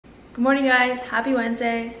Good morning guys, happy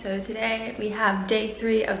Wednesday. So today we have day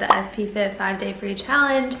 3 of the SP Fit 5-day free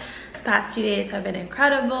challenge. The past 2 days have been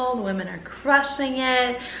incredible. The women are crushing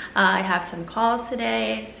it. I have some calls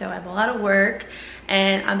today, so I have a lot of work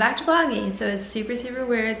and I'm back to vlogging. So it's super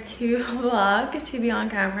weird to vlog, to be on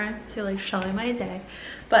camera, to like show me my day.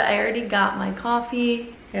 But I already got my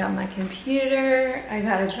coffee, I got my computer, I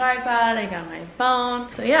got a tripod, I got my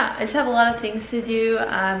phone. So yeah, I just have a lot of things to do, but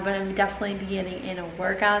I'm definitely beginning in a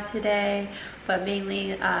workout today. But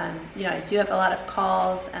mainly, you know, I do have a lot of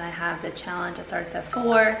calls and I have the challenge that starts at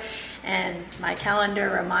 4 and my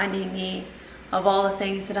calendar reminding me of all the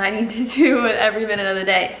things that I need to do at every minute of the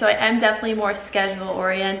day. So I am definitely more schedule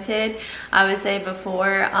oriented. I would say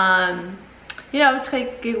before, you know, it's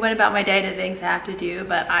like went about my day to things I have to do,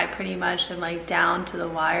 but I pretty much am like down to the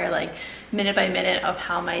wire, like minute by minute of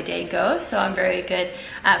how my day goes. So I'm very good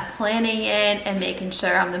at planning it and making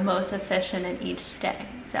sure I'm the most efficient in each day.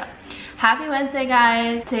 So happy Wednesday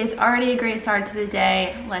guys. Today's already a great start to the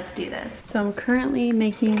day. Let's do this. So I'm currently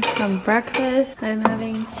making some breakfast. I'm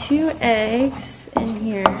having 2 eggs in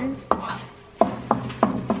here.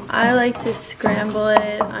 I like to scramble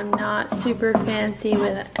it. I'm not super fancy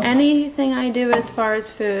with anything I do as far as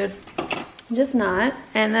food. Just not.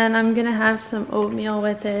 And then I'm gonna have some oatmeal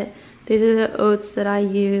with it. These are the oats that I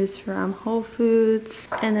use from Whole Foods.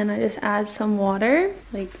 And then I just add some water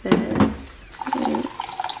like this.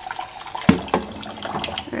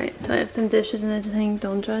 Alright, so I have some dishes in this thing.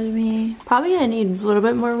 Don't judge me. Probably gonna need a little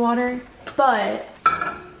bit more water, but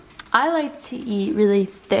I like to eat really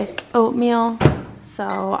thick oatmeal.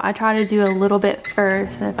 So I try to do a little bit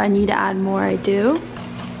first, and if I need to add more, I do.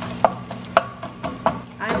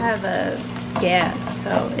 I have a gas,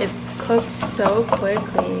 so it cooks so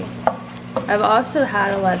quickly. I've also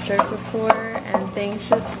had electric before, and things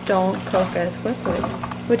just don't cook as quickly,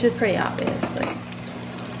 which is pretty obviously.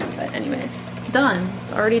 But anyways, done.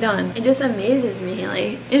 It's already done. It just amazes me,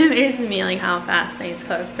 like how fast things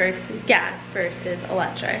cook versus gas versus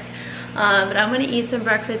electric. But I'm gonna eat some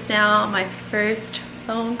breakfast now. My first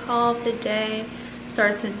phone call of the day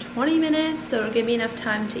starts in 20 minutes, so it'll give me enough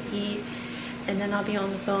time to eat, and then I'll be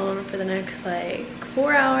on the phone for the next like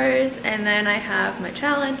 4 hours, and then I have my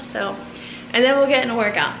challenge, and then we'll get in a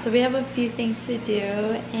workout. So we have a few things to do,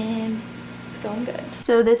 and it's going good.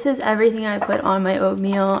 So this is everything I put on my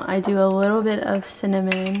oatmeal. I do a little bit of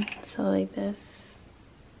cinnamon, so like this,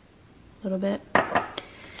 a little bit, and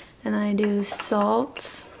then I do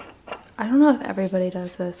salt. I don't know if everybody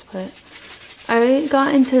does this, but I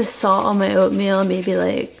got into salt on my oatmeal maybe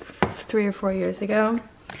like 3 or 4 years ago,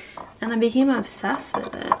 and I became obsessed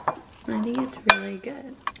with it. And I think it's really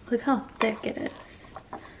good. Look how thick it is.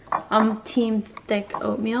 I'm team thick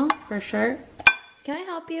oatmeal for sure. Can I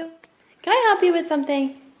help you? Can I help you with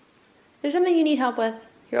something? There's something you need help with.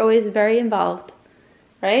 You're always very involved,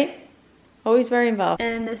 right? Always very involved.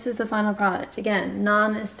 And this is the final product. Again,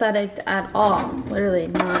 non-aesthetic at all. Literally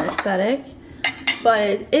non-aesthetic.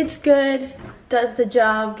 But it's good. Does the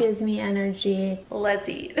job. Gives me energy. Let's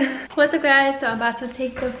eat. What's up guys? So I'm about to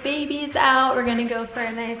take the babies out. We're gonna go for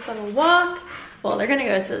a nice little walk. Well, they're gonna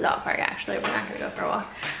go to the dog park actually. We're not gonna go for a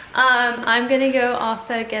walk. I'm gonna go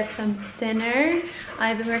also get some dinner.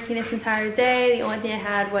 I've been working this entire day. The only thing I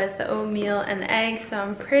had was the oatmeal and the eggs, so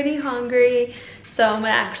I'm pretty hungry. So I'm gonna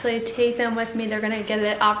actually take them with me. They're gonna get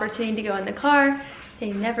an opportunity to go in the car.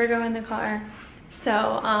 They never go in the car.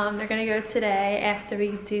 So they're gonna go today after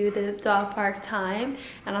we do the dog park time,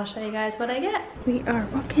 and I'll show you guys what I get. We are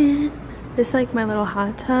walking. This is like my little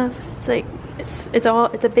hot tub. It's like, it's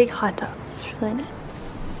a big hot tub. It's really nice.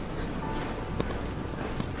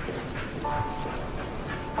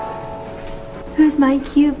 Who's my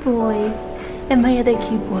cute boy? And my other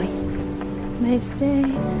cute boy. Nice day.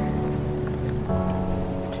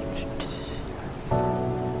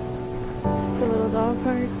 This is the little dog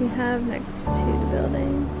park we have next to the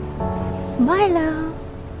building. Milo!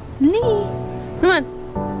 Lee! Come on!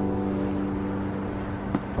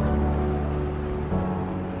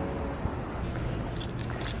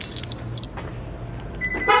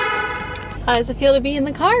 How does it feel to be in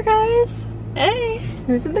the car, guys? Hey!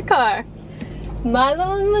 Who's in the car?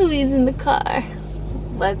 Milo and Louie's in the car.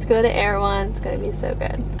 Let's go to Erewhon. It's gonna be so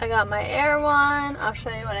good. I got my Erewhon. I'll show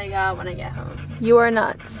you what I got when I get home. You are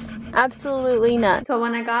nuts. Absolutely nuts. So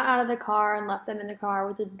when I got out of the car and left them in the car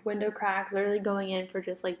with the window cracked, literally going in for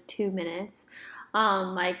just like 2 minutes,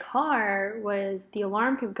 my car was, the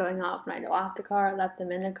alarm kept going off, and I locked the car, left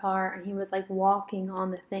them in the car, and he was like walking on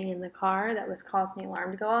the thing in the car that was causing the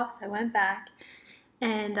alarm to go off. So I went back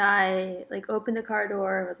and I like opened the car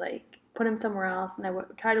door, was like put him somewhere else, and I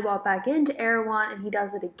try to walk back into Erewhon, and he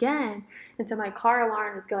does it again. And so my car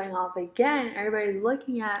alarm is going off again. Everybody's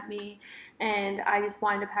looking at me, and I just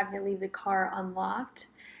wind up having to leave the car unlocked.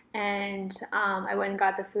 And I went and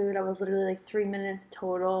got the food. I was literally like 3 minutes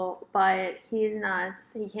total, but he's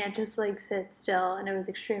nuts. He can't just like sit still, and it was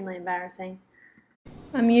extremely embarrassing.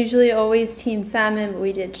 I'm usually always team salmon, but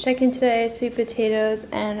we did chicken today, sweet potatoes,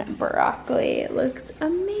 and broccoli. It looks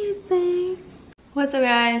amazing. What's up,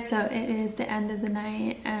 guys? So it is the end of the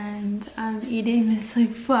night, and I'm eating this like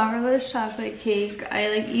flourless chocolate cake. I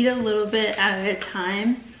like eat a little bit at a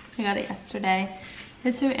time. I got it yesterday.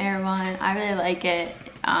 It's from Erewhon. I really like it.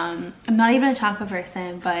 I'm not even a chocolate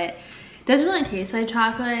person, but it doesn't really taste like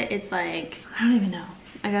chocolate. It's like, I don't even know.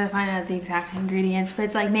 I gotta find out the exact ingredients, but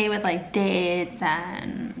it's like made with like dates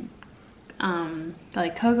and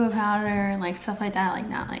like cocoa powder and like stuff like that, like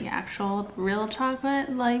not like actual real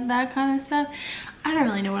chocolate, like that kind of stuff. I don't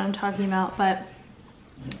really know what I'm talking about, but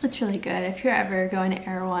it's really good. If you're ever going to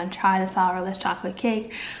Erewhon, try the flourless chocolate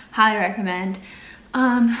cake. Highly recommend.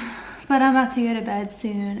 But I'm about to go to bed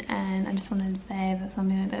soon, and I just wanted to say that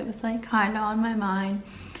something that was like kind of on my mind.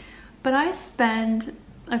 But I spend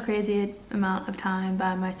a crazy amount of time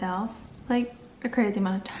by myself, like a crazy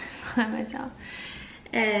amount of time by myself.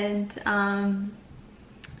 And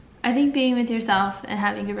I think being with yourself and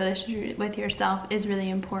having a relationship with yourself is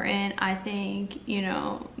really important. I think, you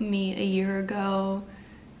know, me a year ago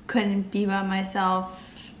couldn't be by myself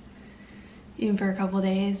even for a couple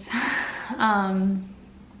days.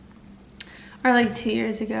 Or like 2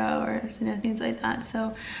 years ago, or you know, things like that.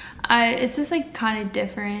 So it's just like kind of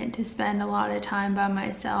different to spend a lot of time by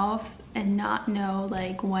myself and not know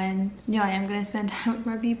like when, you know, I am gonna spend time with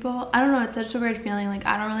more people. I don't know, it's such a weird feeling. Like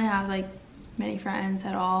I don't really have like many friends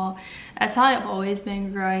at all. That's how I've always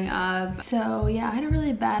been growing up. So yeah, I had a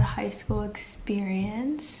really bad high school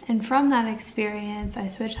experience, and from that experience I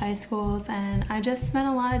switched high schools, and I just spent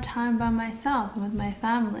a lot of time by myself and with my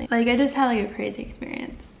family. Like I just had like a crazy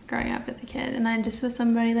experience growing up as a kid, and I just was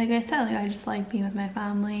somebody, like I said, like I just like being with my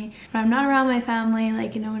family. But I'm not around my family,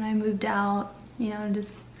 like, you know, when I moved out, you know,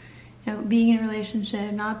 just, you know, being in a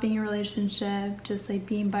relationship, not being in a relationship, just like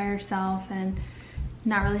being by yourself and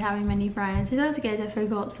not really having many friends. It does get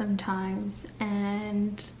difficult sometimes,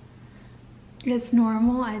 and it's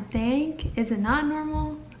normal, I think. Is it not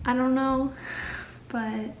normal? I don't know.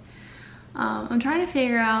 But I'm trying to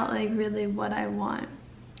figure out like really what I want.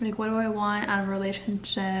 Like, what do I want out of a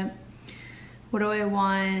relationship? What do I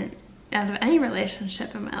want out of any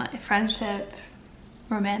relationship in my life? Friendship,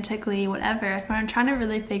 romantically, whatever. But I'm trying to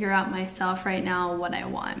really figure out myself right now what I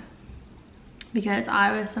want. Because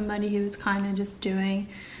I was somebody who was kind of just doing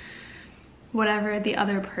whatever the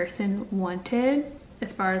other person wanted,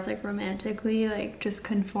 as far as like romantically, like just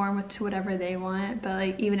conform to whatever they want. But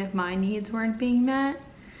like even if my needs weren't being met.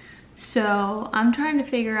 So I'm trying to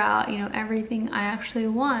figure out, you know, everything I actually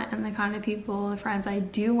want and the kind of people, the friends I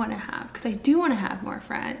do want to have, because I do want to have more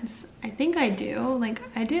friends. I think I do, like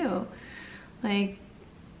I do, like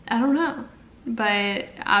I don't know, but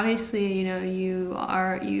obviously, you know, you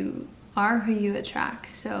are who you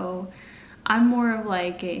attract. So I'm more of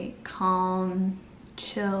like a calm,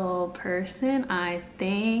 chill person, I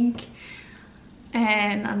think.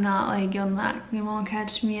 And I'm not like, you won't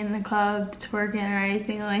catch me in the club twerking or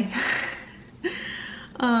anything like that.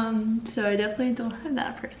 So I definitely don't have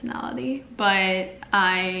that personality, but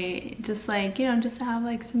I just like, you know, just to have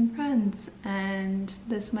like some friends. And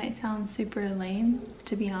this might sound super lame,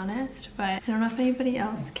 to be honest, but I don't know if anybody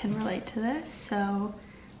else can relate to this. So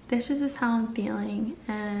this is just how I'm feeling,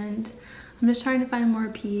 and I'm just trying to find more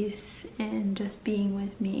peace in just being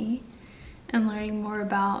with me and learning more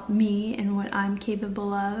about me and what I'm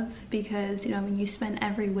capable of. Because, you know, when you spend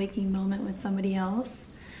every waking moment with somebody else,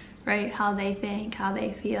 right, how they think, how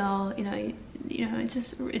they feel, you know,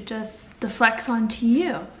 it just deflects onto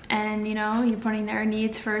you, and you know, you're putting their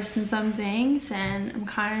needs first in some things, and I'm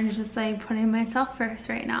kind of just like putting myself first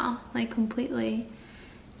right now, like completely.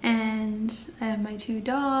 And I have my 2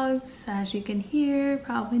 dogs, as you can hear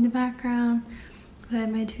probably in the background. I have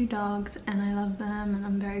my 2 dogs, and I love them, and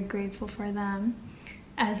I'm very grateful for them,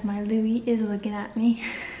 as my Louie is looking at me.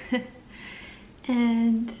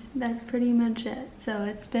 And that's pretty much it. So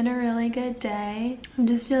it's been a really good day. I'm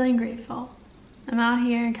just feeling grateful. I'm out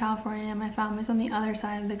here in California. My family's on the other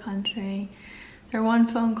side of the country. They're 1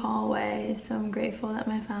 phone call away, so I'm grateful that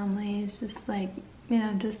my family is just like, you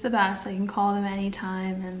know, just the best. I can call them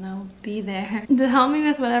anytime, and they'll be there to help me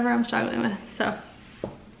with whatever I'm struggling with. So,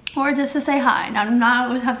 or just to say hi. Now, I'm not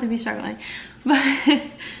always have to be struggling, but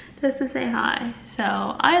just to say hi. So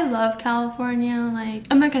I love California. Like,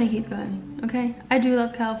 I'm not gonna keep going, okay? I do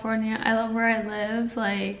love California. I love where I live.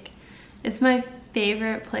 Like, it's my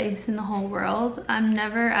favorite place in the whole world. I'm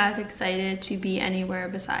never as excited to be anywhere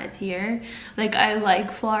besides here. Like, I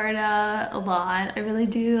like Florida a lot. I really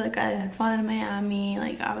do. Like, I had fun in Miami.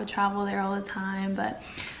 Like, I would travel there all the time. But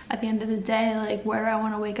at the end of the day, like, where do I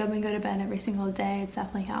want to wake up and go to bed every single day? It's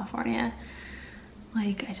definitely California.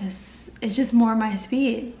 Like, it's just more my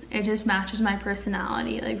speed. It just matches my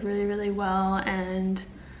personality, like, really, really well. And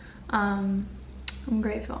I'm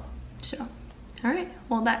grateful. So, all right.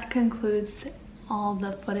 Well, that concludes all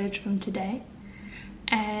the footage from today,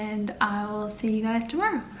 and I will see you guys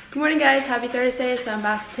tomorrow. Good morning, guys. Happy Thursday. So I'm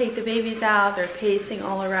about to take the babies out. They're pacing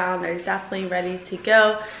all around. They're definitely ready to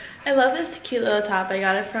go. I love this cute little top. I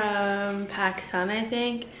got it from PacSun, I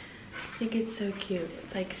think. I think it's so cute.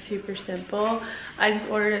 It's like super simple. I just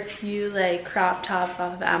ordered a few like crop tops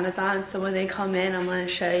off of Amazon, so when they come in I'm going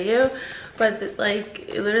to show you. But like,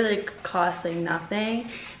 it literally costs like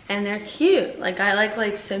nothing. And they're cute. Like, I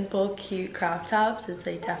like simple, cute crop tops. It's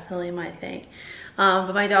like definitely my thing.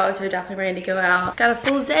 But my dogs are definitely ready to go out. Got a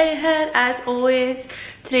full day ahead, as always.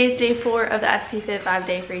 Today's day 4 of the SP Fit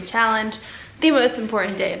 5-day free challenge. The most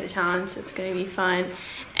important day of the challenge. It's gonna be fun.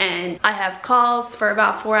 And I have calls for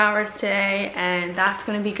about 4 hours today, and that's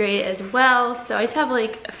gonna be great as well. So I just have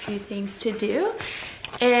like a few things to do.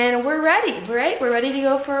 And we're ready, right? We're ready to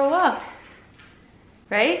go for a walk,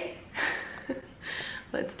 right?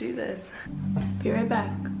 Let's do this. Be right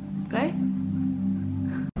back, okay?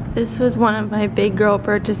 This was one of my big girl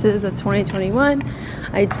purchases of 2021.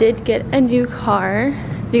 I did get a new car.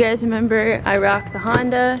 If you guys remember, I rocked the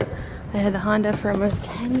Honda. I had the Honda for almost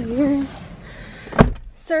 10 years.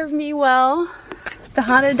 Served me well. The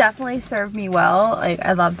Honda definitely served me well. Like,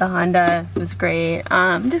 I love the Honda. It was great.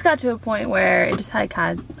 Just got to a point where it just had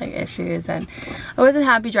like issues, and I wasn't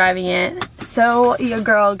happy driving it. So your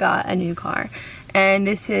girl got a new car. And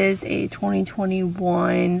this is a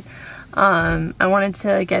 2021. I wanted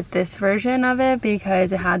to get this version of it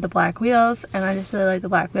because it had the black wheels, and I just really like the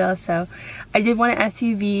black wheels. So I did want an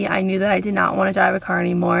SUV. I knew that I did not want to drive a car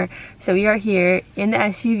anymore. So we are here in the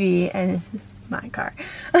SUV, and this is my car.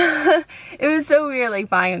 It was so weird, like,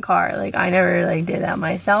 buying a car. Like, I never like did that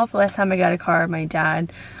myself. Last time I got a car, my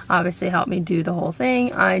dad obviously helped me do the whole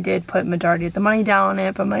thing. I did put majority of the money down on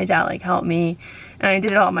it, but my dad like helped me, and I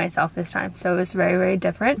did it all myself this time. So it was very, very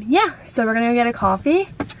different. Yeah, so we're gonna go get a coffee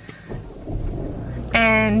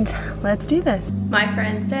and let's do this. My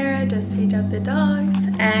friend Sarah just picked up the dogs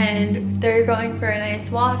and they're going for a nice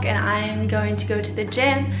walk, and I'm going to go to the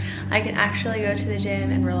gym. I can actually go to the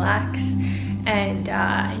gym and relax, and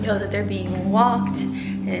I know that they're being walked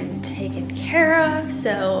and taken care of,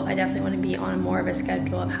 so I definitely want to be on more of a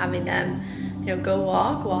schedule of having them, you know, go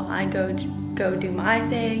walk while I go do my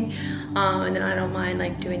thing, and then I don't mind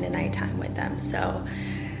like doing the nighttime with them. So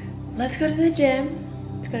let's go to the gym.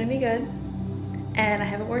 It's gonna be good, and I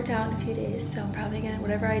haven't worked out in a few days, so I'm probably gonna,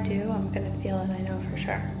 whatever I do, I'm gonna feel it, I know for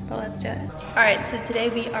sure. But let's do it. All right, so today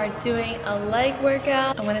we are doing a leg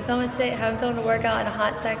workout. I'm gonna film it today. I haven't filmed a workout in a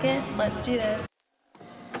hot second. Let's do this.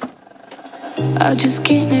 I just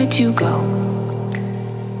can't let you go.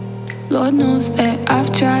 Lord knows that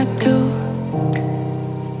I've tried to.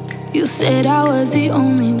 You said I was the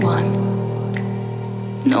only one.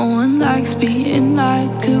 No one likes being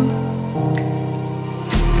lied to.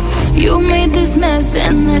 You made this mess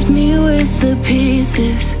and left me with the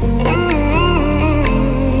pieces.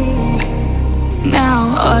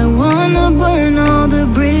 Now I wanna burn all the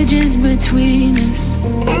bridges between us.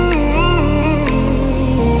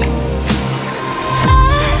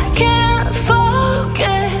 I can't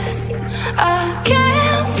focus, I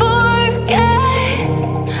can't forget.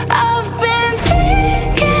 I've been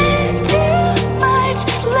thinking too much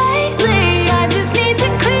lately. I just need to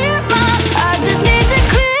clear my head. I just need to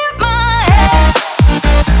clear my head.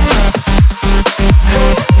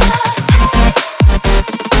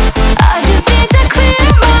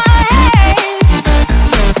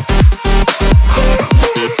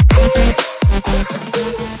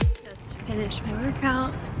 Just finished my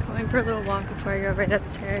workout. Going for a little walk before I go right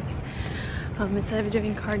upstairs. Instead of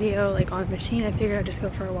doing cardio like on the machine, I figured I'd just go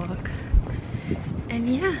for a walk. And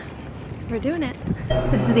yeah, we're doing it.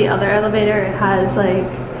 This is the other elevator. It has like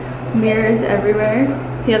mirrors everywhere.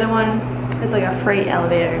 The other one is like a freight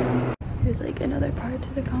elevator. There's like another part to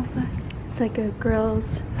the complex. It's like a girls'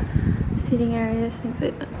 seating areas, things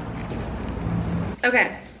like that.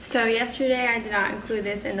 Okay, so yesterday I did not include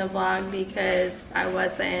this in the vlog because I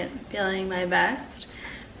wasn't feeling my best.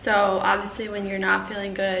 So obviously when you're not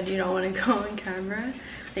feeling good, you don't want to go on camera.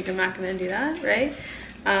 Like, I'm not gonna do that, right?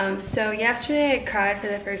 So yesterday I cried for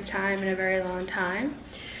the first time in a very long time.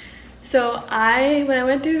 So when I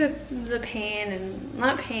went through the pain, and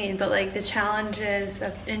not pain, but like the challenges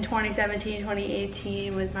in 2017,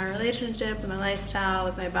 2018 with my relationship, with my lifestyle,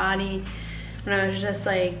 with my body, when I was just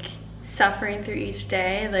like suffering through each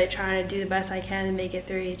day, like trying to do the best I can and make it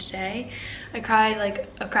through each day, I cried like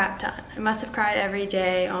a crap ton. I must have cried every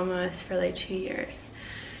day almost for like 2 years.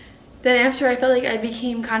 Then after, I felt like I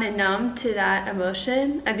became kind of numb to that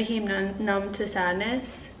emotion. I became numb to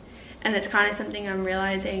sadness. And it's kind of something I'm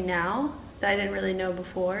realizing now that I didn't really know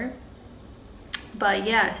before. But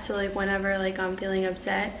yeah, so like whenever like I'm feeling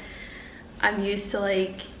upset, I'm used to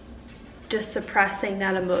like just suppressing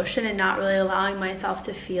that emotion and not really allowing myself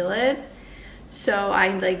to feel it. So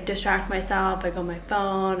I like distract myself, I go on my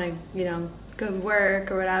phone, I, you know, go to work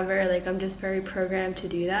or whatever. Like, I'm just very programmed to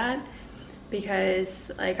do that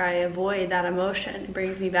because like I avoid that emotion. It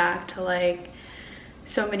brings me back to like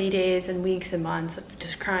so many days and weeks and months of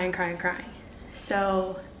just crying.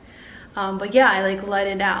 So but yeah, I like let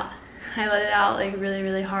it out. I let it out like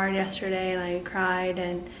really hard yesterday, and I cried,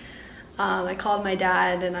 and I called my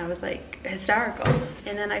dad, and I was like hysterical.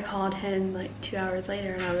 And then I called him like 2 hours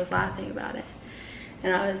later, and I was laughing about it.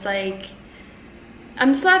 And I was like,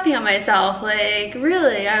 I'm just laughing at myself, like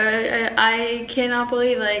really, I cannot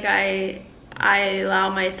believe like I allow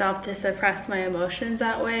myself to suppress my emotions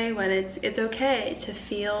that way, when it's okay to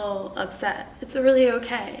feel upset. It's really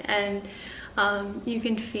okay, and you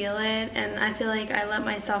can feel it, and I feel like I let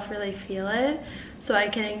myself really feel it so I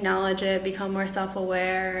can acknowledge it, become more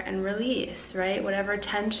self-aware, and release, right? Whatever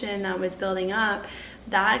tension that was building up,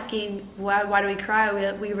 that gave, why do we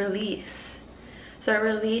cry? We release. So I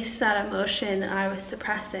released that emotion that I was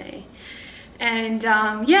suppressing. And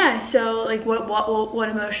yeah, so like what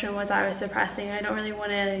emotion was I suppressing? I don't really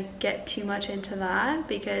want to get too much into that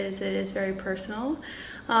because it is very personal.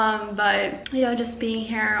 But you know, just being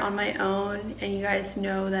here on my own, and you guys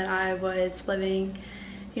know that I was living,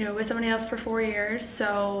 you know, with somebody else for 4 years.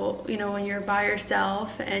 So, you know, when you're by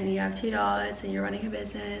yourself and you have 2 dogs and you're running a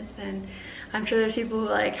business, and I'm sure there's people who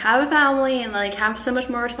like have a family and like have so much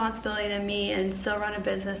more responsibility than me and still run a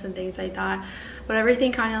business and things like that. But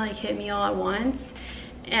everything kind of like hit me all at once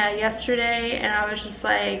yesterday, and I was just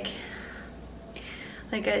like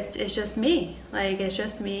it's just me. Like, it's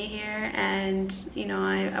just me here, and you know,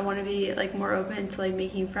 I want to be like more open to like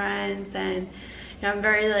making friends. And you know, I'm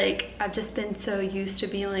very like, I've just been so used to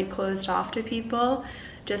being like closed off to people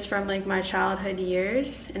just from like my childhood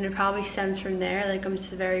years, and it probably stems from there. Like, I'm just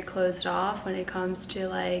very closed off when it comes to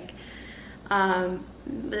like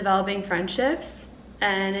developing friendships.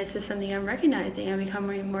 And it's just something I'm recognizing. I'm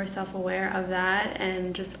becoming more self-aware of that,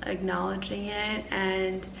 and just acknowledging it,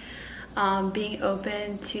 and being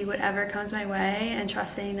open to whatever comes my way, and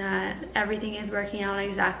trusting that everything is working out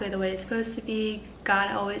exactly the way it's supposed to be. God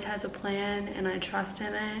always has a plan, and I trust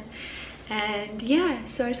in it. And yeah,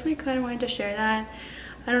 so I just kind of wanted to share that.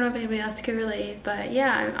 I don't know if anybody else could relate, but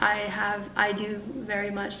yeah, I do very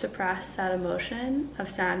much suppress that emotion of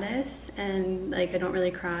sadness, and like I don't really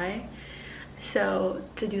cry. So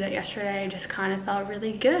to do that yesterday, I just kind of felt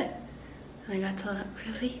really good. I got to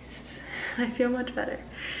release. I feel much better.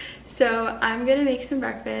 So I'm gonna make some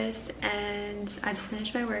breakfast, and I just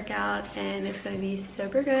finished my workout, and it's gonna be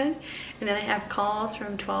super good. And then I have calls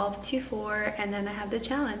from 12 to 4, and then I have the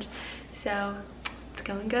challenge. So it's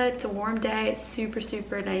going good. It's a warm day. It's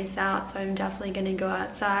super nice out, so I'm definitely gonna go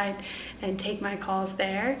outside and take my calls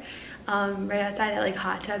there. Right outside that like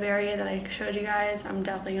hot tub area that I showed you guys, I'm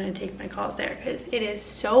definitely gonna take my calls there because it is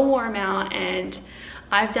so warm out, and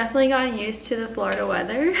I've definitely gotten used to the Florida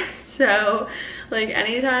weather. So like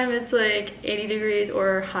anytime it's like 80 degrees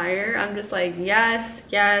or higher, I'm just like, yes,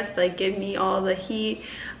 like give me all the heat.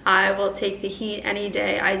 I will take the heat any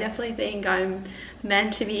day. I definitely think I'm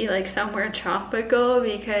meant to be like somewhere tropical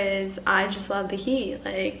because I just love the heat.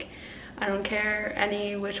 Like, I don't care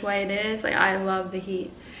any which way it is, like I love the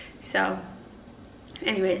heat. So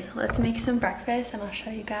anyways, let's make some breakfast, and I'll show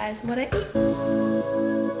you guys what I eat.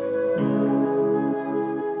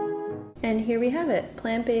 And here we have it,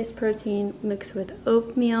 plant-based protein mixed with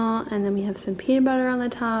oatmeal, and then we have some peanut butter on the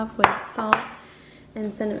top with salt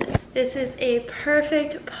and cinnamon. This is a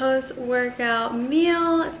perfect post-workout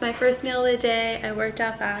meal. It's my first meal of the day. I worked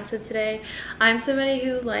out fasted today. I'm somebody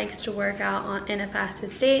who likes to work out in a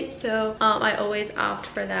fasted state, so I always opt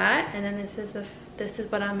for that. And then this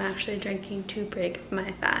is what I'm actually drinking to break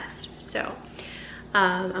my fast. So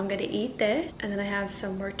I'm gonna eat this and then I have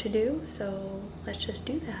some work to do, so let's just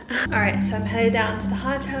do that. All right, so I'm headed down to the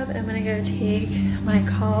hot tub and I'm gonna go take my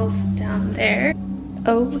calls down there.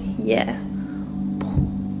 Oh yeah.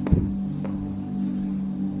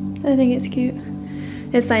 I think it's cute.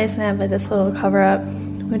 It's nice and I have like this little cover up,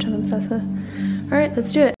 which I'm obsessed with. All right,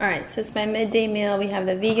 let's do it. All right, so it's my midday meal. We have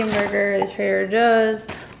the vegan burger, the Trader Joe's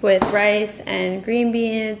with rice and green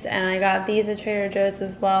beans, and I got these at Trader Joe's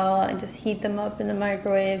as well. I just heat them up in the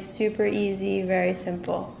microwave. Super easy, very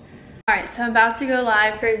simple. All right, so I'm about to go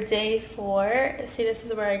live for day 4. See, this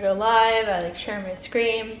is where I go live. I like share my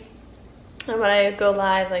screen. And when I go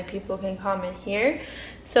live, like people can comment here.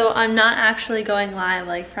 So I'm not actually going live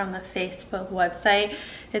like from the Facebook website.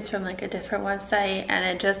 It's from like a different website, and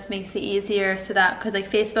it just makes it easier so that, because like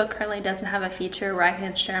Facebook currently doesn't have a feature where I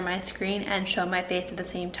can share my screen and show my face at the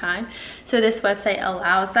same time. So this website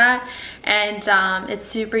allows that, and it's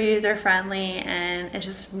super user friendly, and it's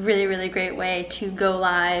just really, really great way to go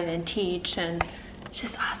live and teach, and it's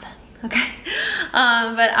just awesome. Okay,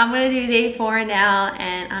 but I'm gonna do day 4 now,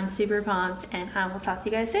 and I'm super pumped, and I will talk to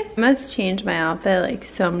you guys soon. I must change my outfit like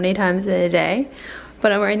so many times in a day,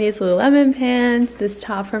 but I'm wearing these Lululemon pants, this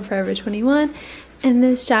top from Forever 21, and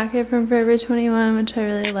this jacket from Forever 21, which I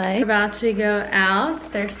really like. We're about to go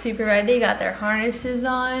out. They're super ready, got their harnesses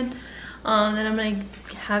on. Then I'm gonna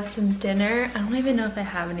have some dinner. I don't even know if I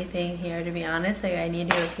have anything here, to be honest. Like, I need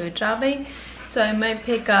to go food shopping. So I might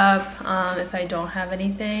pick up, if I don't have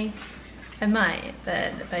anything, I might,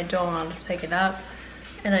 but if I don't, I'll just pick it up.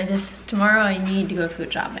 And tomorrow I need to go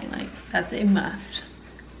food shopping. Like, that's a must.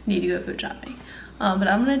 Need to go food shopping. But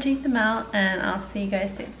I'm gonna take them out and I'll see you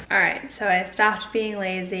guys soon. All right, so I stopped being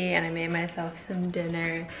lazy and I made myself some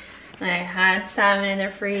dinner. And I had salmon in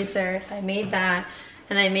the freezer, so I made that.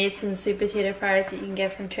 And I made some sweet potato fries that you can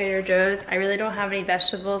get from Trader Joe's. I really don't have any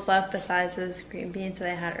vegetables left besides those green beans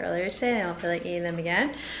that I had earlier today. I don't feel like eating them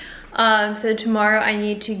again. So tomorrow I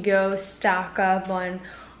need to go stock up on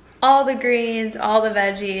all the greens, all the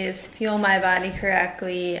veggies, fuel my body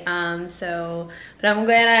correctly. But I'm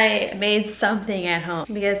glad I made something at home,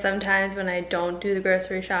 because sometimes when I don't do the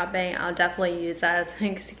grocery shopping, I'll definitely use that as an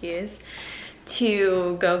excuse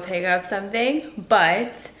to go pick up something.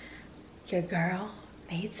 But your girl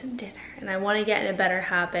made some dinner, and I want to get in a better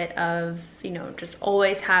habit of, you know, just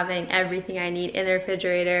always having everything I need in the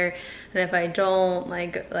refrigerator, and if I don't,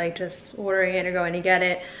 like just ordering it or going to get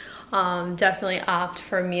it. Definitely opt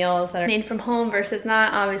for meals that are made from home versus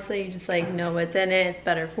not. Obviously, you just like know what's in it, it's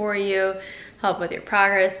better for you, help with your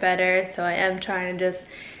progress better. So I am trying to just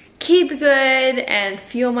keep good and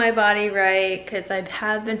fuel my body right, because I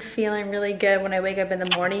have been feeling really good when I wake up in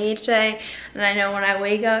the morning each day. And I know when I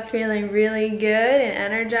wake up feeling really good and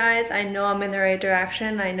energized, I know I'm in the right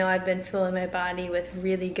direction. I know I've been fueling my body with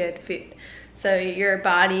really good food. So your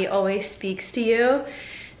body always speaks to you,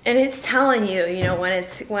 and it's telling you, you know, when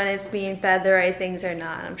it's being fed the right things or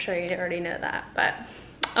not. I'm sure you already know that, but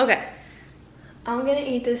okay. I'm gonna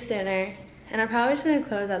eat this dinner, and I'm probably just gonna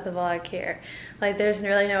close out the vlog here. Like, there's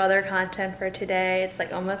really no other content for today. It's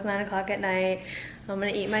like almost 9 o'clock at night. I'm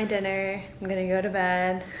gonna eat my dinner. I'm gonna go to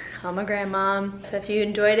bed. I'm a grandmom. So if you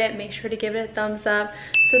enjoyed it, make sure to give it a thumbs up.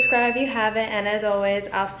 Subscribe if you haven't, and as always,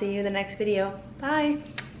 I'll see you in the next video. Bye.